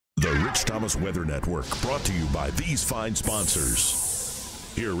Rich Thomas Weather Network, brought to you by these fine sponsors.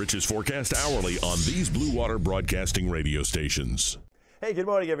 Hear Rich's forecast hourly on these Blue Water Broadcasting radio stations. Hey, good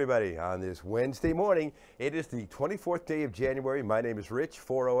morning, everybody. On this Wednesday morning, it is the 24th day of January. My name is Rich,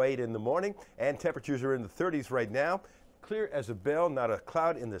 4:08 in the morning, and temperatures are in the 30s right now. Clear as a bell, not a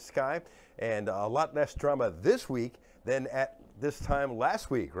cloud in the sky, and a lot less drama this week than at this time last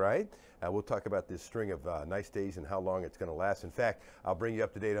week, right? We'll talk about this string of nice days and how long it's going to last. In fact, I'll bring you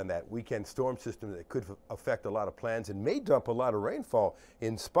up to date on that weekend storm system that could affect a lot of plans and may dump a lot of rainfall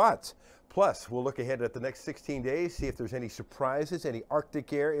in spots. Plus, we'll look ahead at the next 16 days, see if there's any surprises, any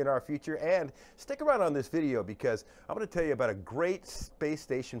Arctic air in our future, and stick around on this video because I'm going to tell you about a great space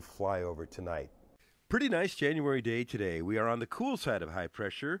station flyover tonight. Pretty nice January day today. We are on the cool side of high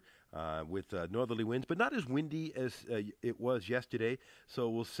pressure with northerly winds, but not as windy as it was yesterday. So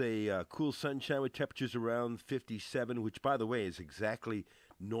we'll say cool sunshine with temperatures around 57, which, by the way, is exactly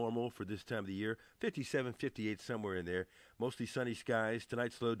normal for this time of the year. 57, 58, somewhere in there. Mostly sunny skies.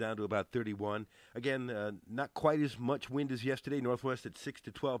 Tonight slowed down to about 31. Again, not quite as much wind as yesterday. Northwest at 6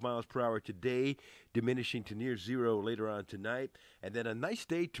 to 12 miles per hour today, diminishing to near zero later on tonight. And then a nice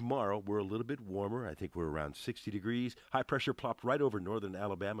day tomorrow. We're a little bit warmer. I think we're around 60 degrees. High pressure plopped right over northern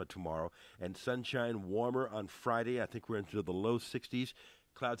Alabama tomorrow. And sunshine warmer on Friday. I think we're into the low 60s.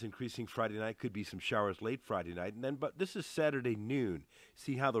 Clouds increasing Friday night. Could be some showers late Friday night. And then, but this is Saturday noon.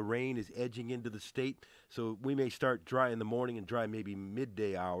 See how the rain is edging into the state? So we may start dry in the morning and dry maybe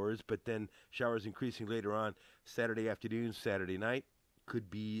midday hours, but then showers increasing later on Saturday afternoon, Saturday night. Could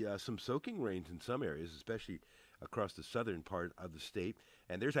be some soaking rains in some areas, especially across the southern part of the state.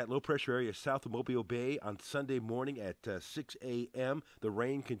 And there's that low pressure area south of Mobile Bay on Sunday morning at 6 a.m. The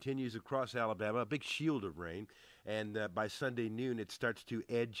rain continues across Alabama, a big shield of rain. And by Sunday noon, it starts to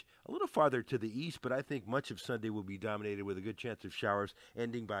edge a little farther to the east, but I think much of Sunday will be dominated with a good chance of showers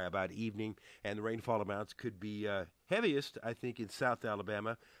ending by about evening. And the rainfall amounts could be heaviest, I think, in South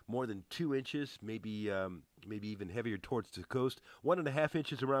Alabama, more than 2 inches, maybe even heavier towards the coast. 1.5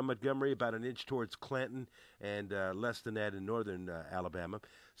 inches around Montgomery, about an inch towards Clanton, and less than that in northern Alabama.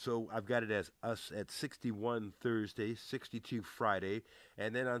 So I've got it as us at 61 Thursday, 62 Friday,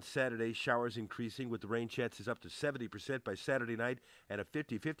 and then on Saturday, showers increasing with the rain chances up to 70% by Saturday night, and a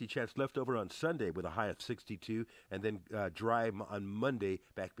 50-50 chance left over on Sunday with a high of 62, and then dry on Monday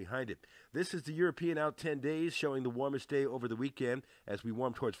back behind it. This is the European out 10 days, showing the warmest day over the weekend as we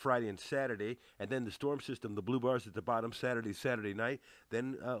warm towards Friday and Saturday, and then the storm system, the blue bars at the bottom, Saturday night,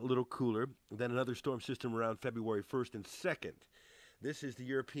 then a little cooler, then another storm system around February 1st and 2nd. This is the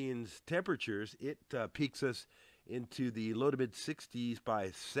European's temperatures. It peaks us into the low to mid 60s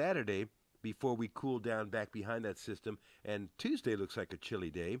by Saturday before we cool down back behind that system, and Tuesday looks like a chilly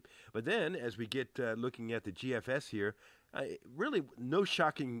day. But then as we get looking at the GFS here, really no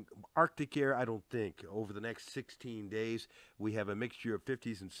shocking Arctic air, I don't think. Over the next 16 days, we have a mixture of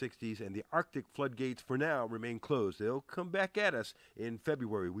 50s and 60s, and the Arctic floodgates for now remain closed. They'll come back at us in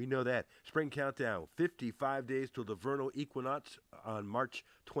February. We know that. Spring countdown, 55 days till the vernal equinox on March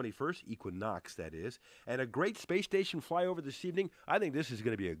 21st, equinox that is, and a great space station flyover this evening. I think this is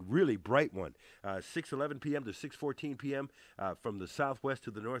going to be a really bright one. 6:11 p.m. to 6:14 p.m. From the southwest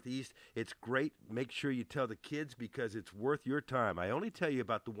to the northeast. It's great. Make sure you tell the kids because it's worth your time. I only tell you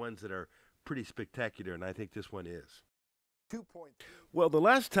about the ones that are pretty spectacular, and I think this one is. Well, the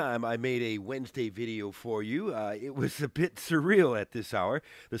last time I made a Wednesday video for you, it was a bit surreal at this hour.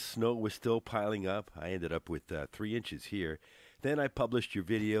 The snow was still piling up. I ended up with 3 inches here. Then I published your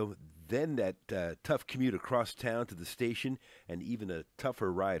video. Then that tough commute across town to the station, and even a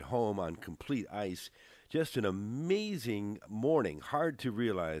tougher ride home on complete ice. Just an amazing morning. Hard to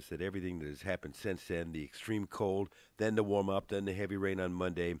realize that everything that has happened since then, the extreme cold, then the warm up, then the heavy rain on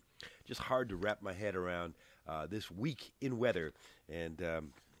Monday. Just hard to wrap my head around this week in weather, and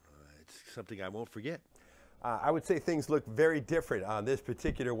it's something I won't forget. I would say things look very different on this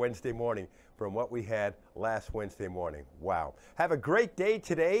particular Wednesday morning from what we had last Wednesday morning. Wow. Have a great day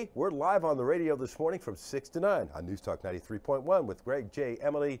today. We're live on the radio this morning from 6 to 9 on News Talk 93.1 with Greg, Jay,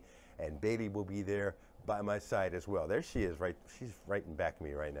 Emily, and Bailey will be there by my side as well. There she is, right? She's right in back of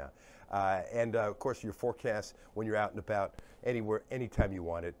me right now. And of course, your forecast when you're out and about anywhere, anytime you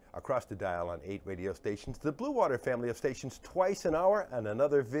want it, across the dial on 8 radio stations. The Blue Water family of stations twice an hour, and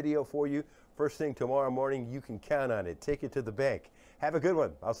another video for you first thing tomorrow morning. You can count on it. Take it to the bank. Have a good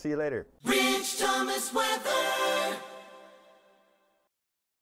one. I'll see you later. Rich Thomas Weather.